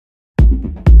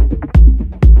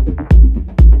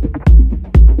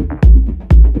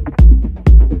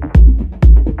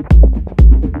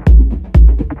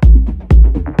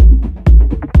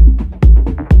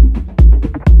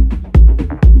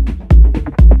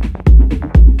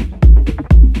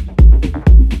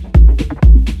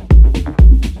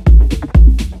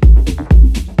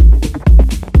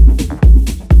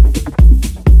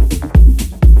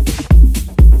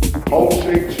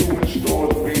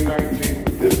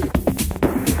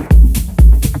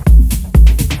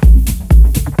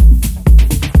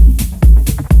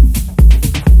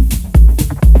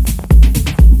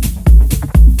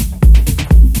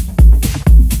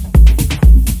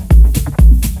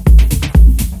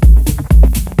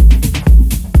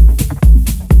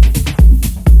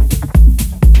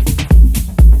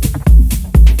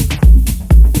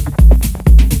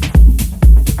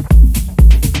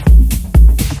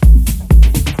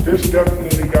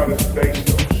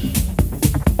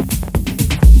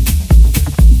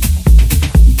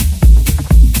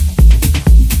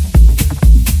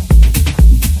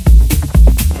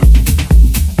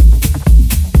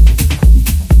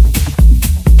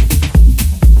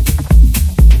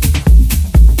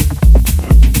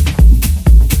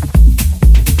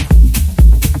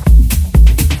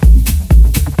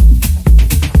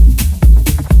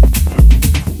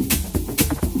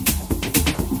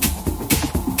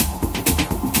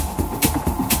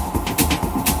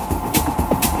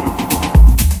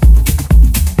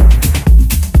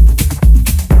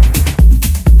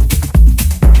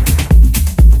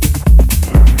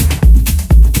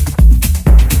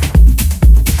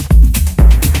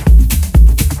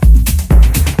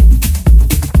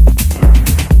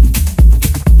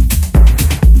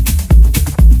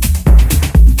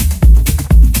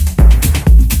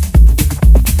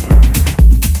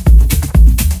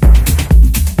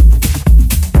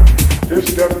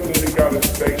gotta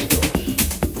space those.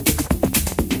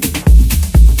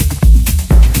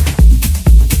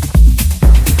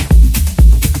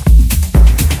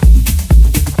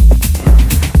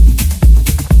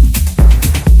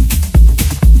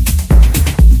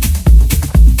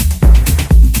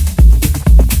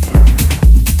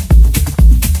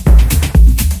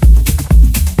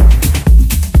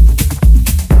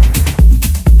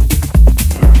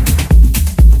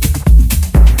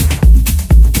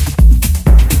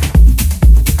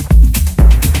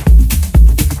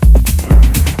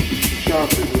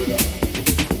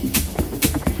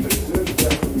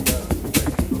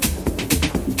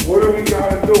 What do we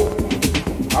gotta do?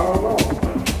 I don't know.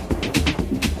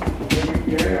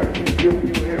 I keep giving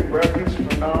you hit records,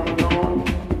 phenomenon.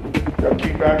 I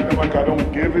keep acting like I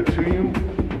don't give it to you.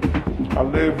 I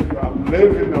live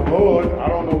in the hood. I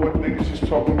don't know what niggas is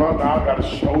talking about. Now I gotta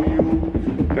show you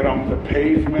that I'm the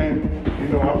pavement. You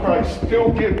know, I probably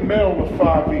still get mail with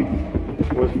 5E.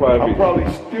 What's 5E? I probably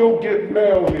still get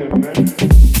mail here, man.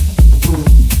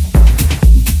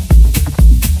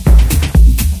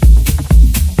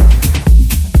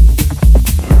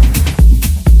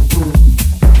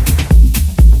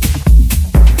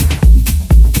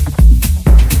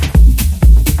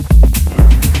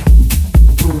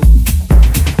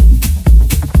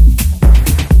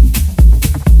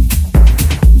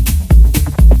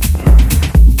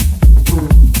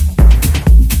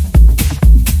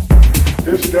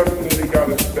 This definitely got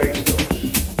its space though.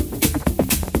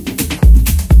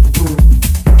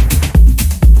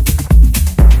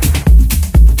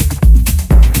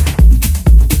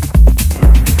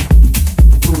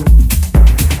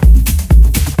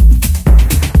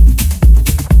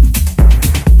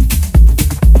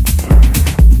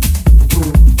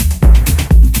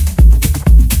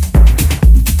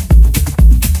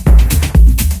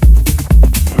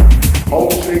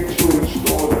 Wholesale to the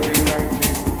store, the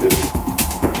 19.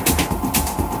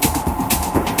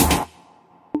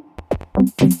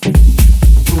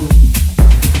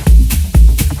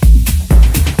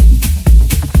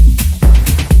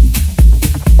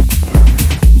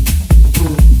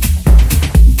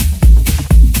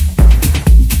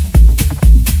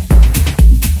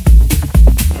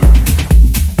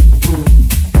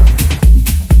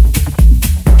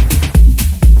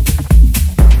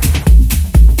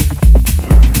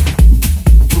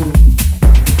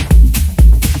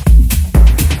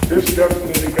 This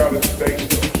definitely got its space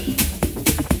though.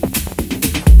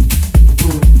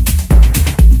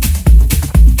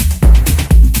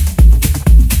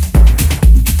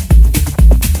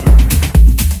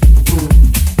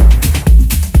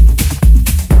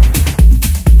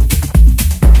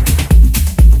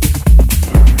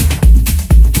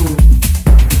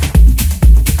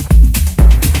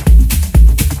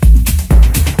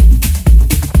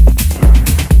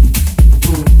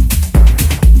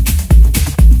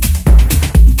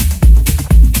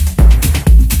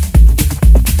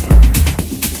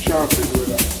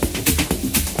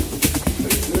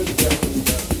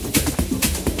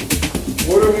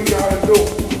 What do we gotta do?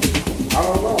 I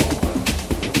don't know.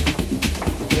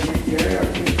 I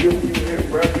keep giving you hit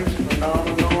records,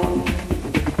 phenomenon.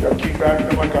 I keep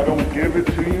acting like I don't give it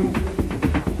to you.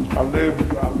 I live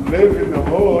in the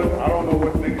hood. I don't know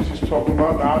what niggas is talking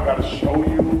about. Now I gotta show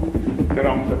you that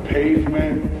I'm the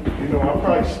pavement. You know, I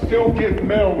probably still get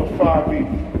mail with 5E.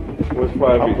 What's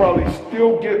 5E? I probably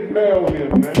still get mail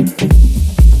here, man.